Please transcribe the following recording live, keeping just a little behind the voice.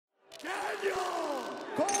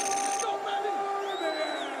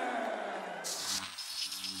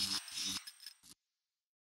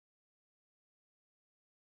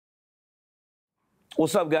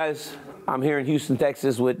What's up, guys? I'm here in Houston,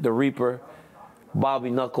 Texas with the Reaper, Bobby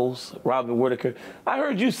Knuckles, Robin Whittaker. I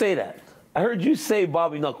heard you say that. I heard you say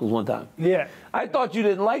Bobby Knuckles one time. Yeah. I thought you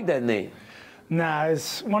didn't like that name. Nah,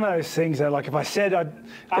 it's one of those things that, like, if I said, I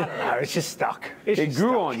don't know, it's just stuck. It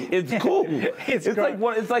grew on you. It's cool. it's like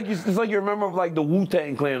what? It's like you're a member of like the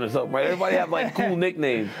Wu-Tang Clan or something, right? Everybody have like cool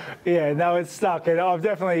nicknames. Yeah, no, it's stuck, and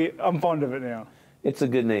I'm fond of it now. It's a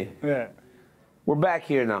good name. Yeah. We're back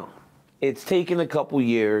here now. It's taken a couple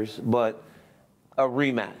years, but a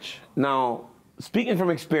rematch. Now, speaking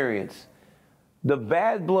from experience, the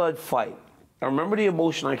Bad Blood fight, I remember the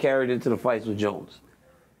emotion I carried into the fights with Jones.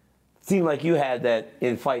 Seemed like you had that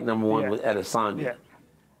in fight number one with Adesanya. Yeah.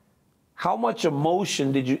 How much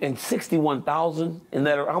emotion did you, and 61,000 in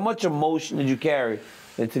that, how much emotion did you carry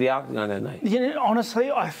into the octagon that night? You know,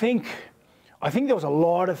 honestly, I think there was a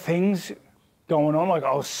lot of things going on. Like,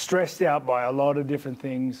 I was stressed out by a lot of different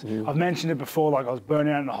things. I've mentioned it before, like I was burnt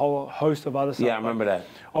out in a whole host of other stuff. Yeah, I remember that.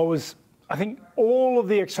 I think all of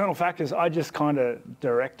the external factors I just kind of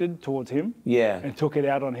directed towards him. Yeah. And took it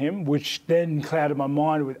out on him, which then clouded my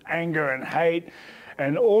mind with anger and hate.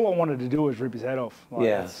 And all I wanted to do was rip his head off. Like,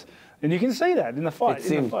 yeah. And you can see that in the fight.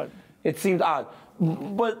 It seemed odd.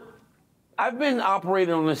 But I've been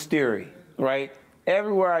operating on this theory, right,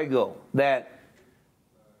 everywhere I go, that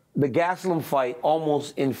the Gastelum fight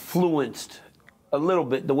almost influenced a little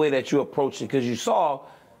bit the way that you approached it, because you saw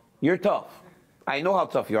you're tough. I know how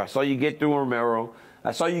tough you are. I saw you get through Romero.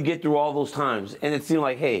 I saw you get through all those times. And it seemed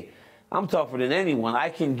like, hey, I'm tougher than anyone. I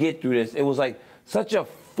can get through this. It was like such a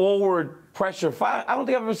forward pressure fight. I don't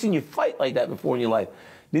think I've ever seen you fight like that before in your life.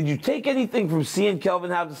 Did you take anything from seeing Kelvin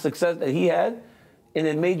have the success that he had, and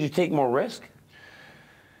it made you take more risk?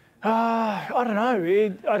 I don't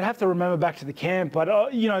know. I'd have to remember back to the camp.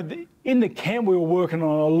 But, you know, in the camp we were working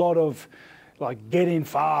on a lot of, like, get in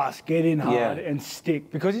fast, get in hard, and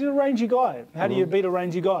stick. Because he's a rangy guy. How do you beat a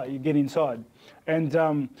rangy guy? You get inside. And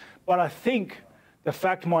but I think the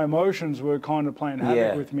fact my emotions were kind of playing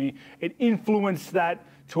havoc with me, it influenced that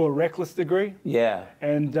to a reckless degree. Yeah.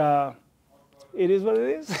 And it is what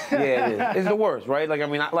it is. Yeah, it is. It's the worst, right? Like, I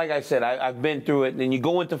mean, like I said, I've been through it. And then you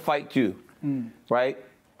go into fight two, right?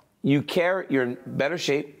 You're in better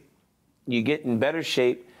shape. You get in better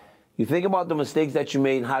shape. You think about the mistakes that you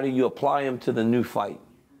made and how do you apply them to the new fight.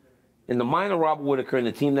 In the mind of Robert Whittaker and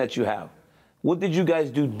the team that you have, what did you guys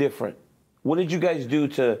do different? What did you guys do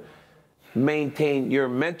to maintain your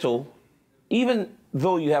mental, even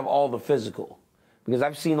though you have all the physical? Because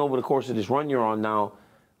I've seen over the course of this run you're on now,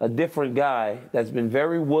 a different guy that's been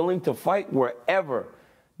very willing to fight wherever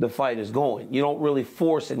the fight is going. You don't really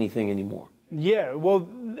force anything anymore. Yeah, well,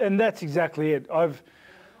 and that's exactly it.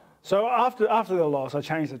 So after the loss, I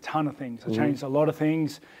changed a ton of things. I changed a lot of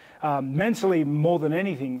things, mentally more than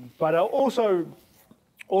anything, but also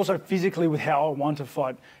physically with how I want to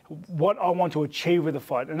fight, what I want to achieve with the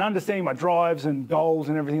fight, and understanding my drives and goals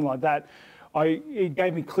and everything like that. It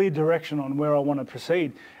gave me clear direction on where I want to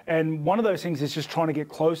proceed. And one of those things is just trying to get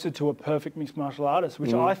closer to a perfect mixed martial artist,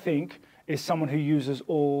 which I think is someone who uses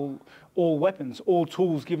all weapons, all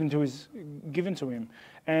tools given to him.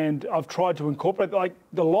 And I've tried to incorporate, like,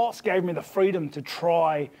 the loss gave me the freedom to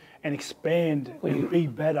try and expand and be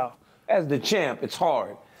better. As the champ, it's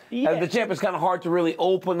hard. Yeah. As the champ, it's kind of hard to really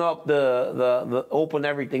open up open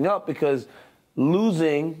everything up, because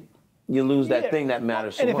losing, you lose that thing that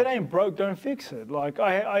matters so much. And if it ain't broke, don't fix it. Like,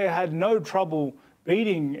 I had no trouble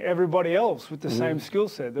beating everybody else with the same skill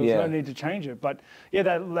set. There was no need to change it. But yeah,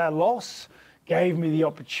 that loss gave me the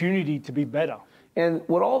opportunity to be better. And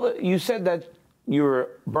with you said that you were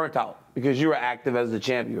burnt out because you were active as the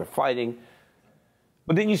champ, you were fighting.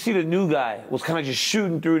 But then you see the new guy was kind of just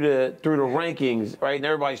shooting through the rankings, right? And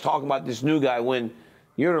everybody's talking about this new guy when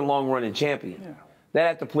you're the long-running champion. Yeah. That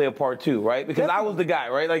had to play a part too, right? Because I was the guy,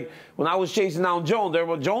 right? Like, when I was chasing down Jones,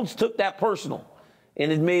 Jones took that personal,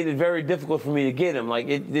 and it made it very difficult for me to get him. Like,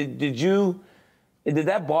 did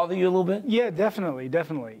that bother you a little bit? Yeah, definitely.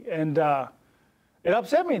 And it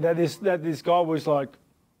upset me that this guy was, like,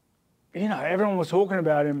 you know, everyone was talking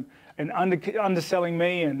about him and underselling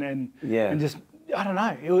me and just, I don't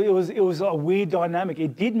know. It was a weird dynamic.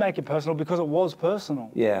 It did make it personal because it was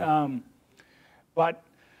personal. Yeah. But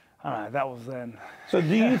I don't know, that was then. So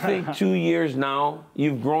do you think 2 years now,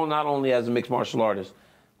 you've grown not only as a mixed martial artist,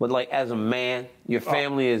 but like as a man, your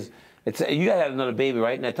family you had another baby,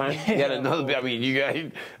 right, in that time? You had another baby. I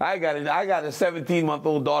mean, I got a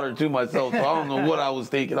 17-month-old daughter too myself, so I don't know what I was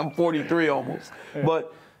thinking. I'm 43 almost. Yeah.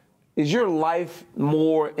 But Is your life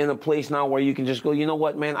more in a place now where you can just go, you know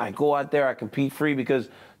what, man, I go out there, I compete free? Because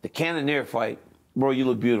the Cannonier fight, bro, you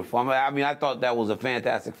look beautiful. I mean, I thought that was a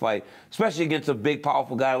fantastic fight, especially against a big,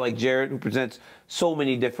 powerful guy like Jared, who presents so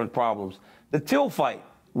many different problems. The Till fight,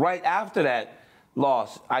 right after that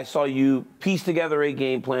loss, I saw you piece together a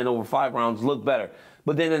game plan over 5 rounds, look better.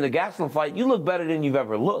 But then in the Gastelum fight, you look better than you've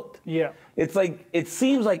ever looked. Yeah. It's like, it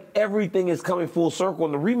seems like everything is coming full circle,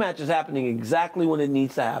 and the rematch is happening exactly when it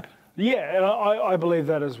needs to happen. Yeah, and I believe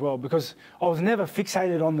that as well, because I was never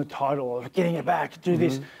fixated on the title or getting it back, do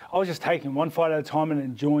this. I was just taking one fight at a time and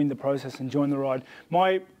enjoying the process, enjoying the ride.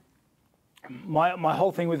 My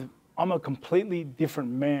whole thing with, I'm a completely different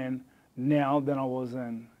man now than I was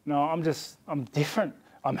then. No, I'm different.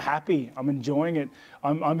 I'm happy. I'm enjoying it.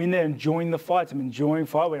 I'm in there enjoying the fights. I'm enjoying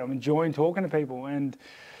fight week. I'm enjoying talking to people. And,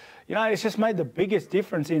 you know, it's just made the biggest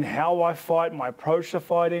difference in how I fight, my approach to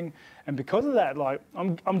fighting. And because of that, like,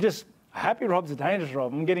 I'm just happy Rob's a dangerous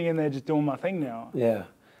Rob. I'm getting in there just doing my thing now. Yeah.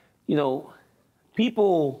 You know,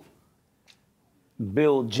 people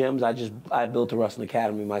build gyms. I built a wrestling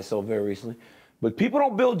academy myself very recently. But people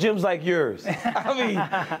don't build gyms like yours. I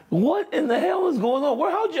mean, what in the hell is going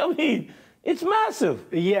on? I mean, it's massive.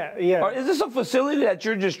 Yeah, yeah. Or is this a facility that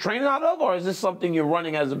you're just training out of, or is this something you're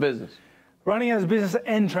running as a business? Running as a business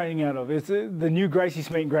and training out of. It's the new Gracie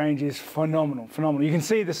Smith Grange is phenomenal, phenomenal. You can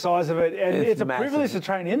see the size of it, and it's a massive. privilege to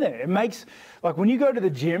train in there. It makes, like, when you go to the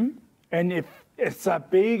gym and it's that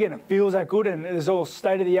big and it feels that good and there's all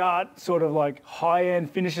state-of-the-art sort of like high-end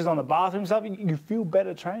finishes on the bathroom stuff, you feel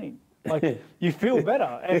better training. Like, you feel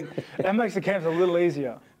better, and that makes the camps a little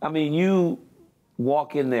easier. I mean, you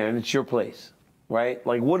walk in there and it's your place, right?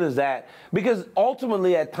 Like, what is that? Because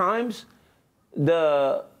ultimately, at times,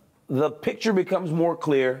 the picture becomes more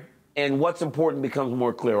clear, and what's important becomes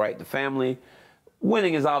more clear, right? The family,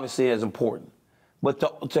 winning is obviously as important.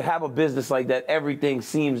 But to have a business like that, everything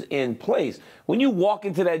seems in place. When you walk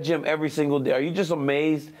into that gym every single day, are you just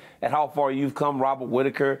amazed at how far you've come, Robert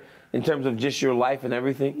Whittaker, in terms of just your life and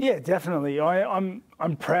everything? Yeah, definitely. I'm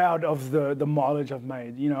proud of the mileage I've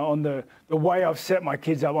made, you know, on the way I've set my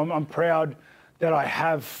kids up. I'm proud that I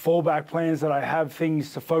have fallback plans, that I have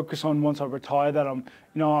things to focus on once I retire, that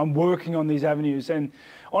I'm working on these avenues. And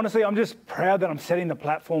honestly, I'm just proud that I'm setting the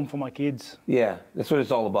platform for my kids. Yeah, that's what it's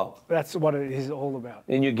all about. That's what it is all about.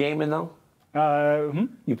 And you're gaming now?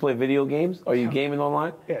 You play video games? Are you gaming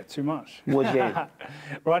online? Yeah, too much. What game?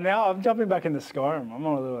 Right now, I'm jumping back into Skyrim. I'm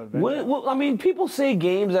on a little adventure. What, I mean, people say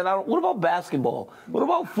games that I don't. What about basketball? What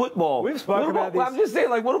about football? We've spoken about this. I'm just saying,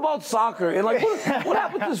 like, what about soccer? And like, what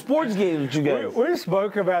happened to sports games with you guys? We've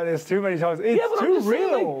spoken about this too many times. It's too real.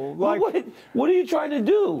 Saying, like, what are you trying to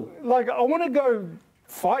do? Like, I want to go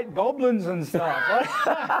fight goblins and stuff.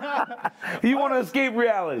 You want to escape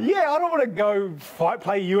reality? Yeah, I don't want to go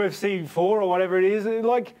play UFC 4 or whatever it is.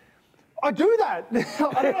 Like, I do that.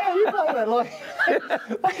 I don't know how you play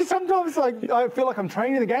that. Like sometimes, like, I feel like I'm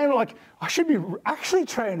training the game. Like, I should be actually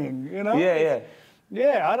training. You know? Yeah.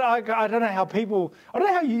 Yeah, I don't know how people. I don't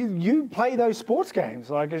know how you play those sports games.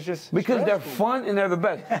 Like, it's just because stressful. they're fun and they're the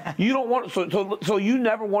best. You don't want so you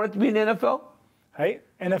never wanted to be in the NFL? Hey,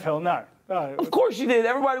 NFL, no. Of course you did.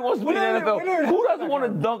 Everybody wants to be in the NFL. Who doesn't want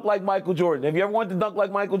to dunk like Michael Jordan? Have you ever wanted to dunk like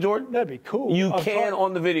Michael Jordan? That'd be cool. You can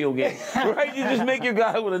on the video game, right? You just make your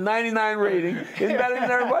guy with a 99 rating. It's better than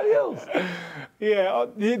everybody else. Yeah.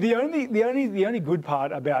 The only good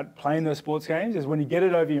part about playing those sports games is when you get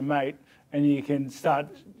it over your mate and you can start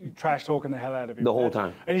trash talking the hell out of him. The whole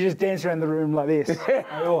time. And you just dance around the room like this. You're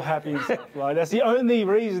all happy and stuff. Like, that's the only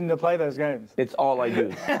reason to play those games. It's all I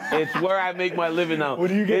do. It's where I make my living now.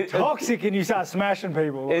 When you get toxic and you start smashing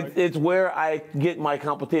people. Like. It's where I get my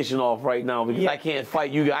competition off right now because I can't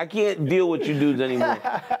fight you guys. I can't deal with you dudes anymore.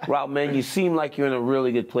 Rob, man, you seem like you're in a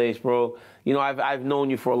really good place, bro. You know, I've known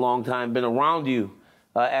you for a long time, been around you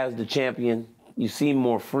as the champion. You seem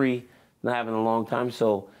more free than I have in a long time,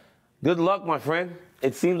 so good luck, my friend.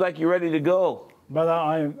 It seems like you're ready to go. Brother,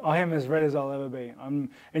 I am as ready as I'll ever be. I'm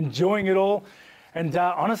enjoying it all. And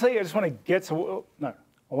honestly, I just want to I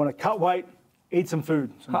want to cut weight, eat some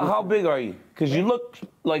food. How big are you? Because you look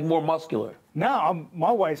like more muscular. No,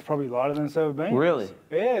 my weight's probably lighter than it's ever been. Really?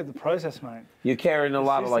 Yeah, the process, mate. You're carrying a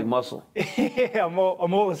lot of like muscle. Yeah, I'm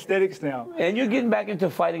all aesthetics now. And you're getting back into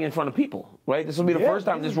fighting in front of people, right? This will be the first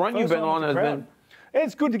time. This run you've been on has been.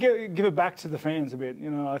 It's good to give it back to the fans a bit. You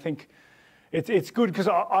know, I think it's good because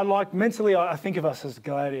I like mentally. I think of us as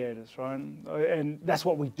gladiators, right? And that's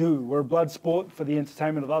what we do. We're a blood sport for the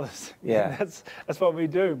entertainment of others. Yeah, that's what we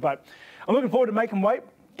do. But I'm looking forward to making weight,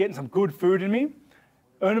 getting some good food in me,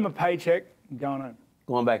 earning a paycheck, and going home.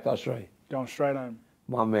 Going back to Australia. Going straight home.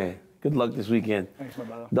 My man. Good luck this weekend. Thanks, my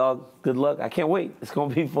brother. Dog, good luck. I can't wait. It's going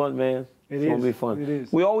to be fun, man. It's going to be fun. It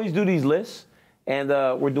is. We always do these lists, and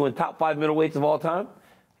we're doing top 5 middleweights of all time.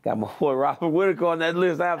 Got my boy Robert Whittaker on that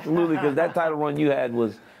list, absolutely, because that title run you had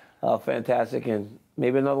was fantastic, and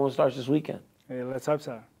maybe another one starts this weekend. Yeah, let's hope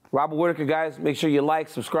so. Robert Whittaker, guys, make sure you like,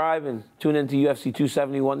 subscribe, and tune in to UFC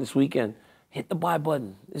 271 this weekend. Hit the buy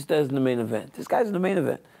button. This guy's in the main event. This guy's in the main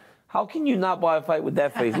event. How can you not buy a fight with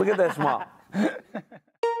that face? Look at that smile.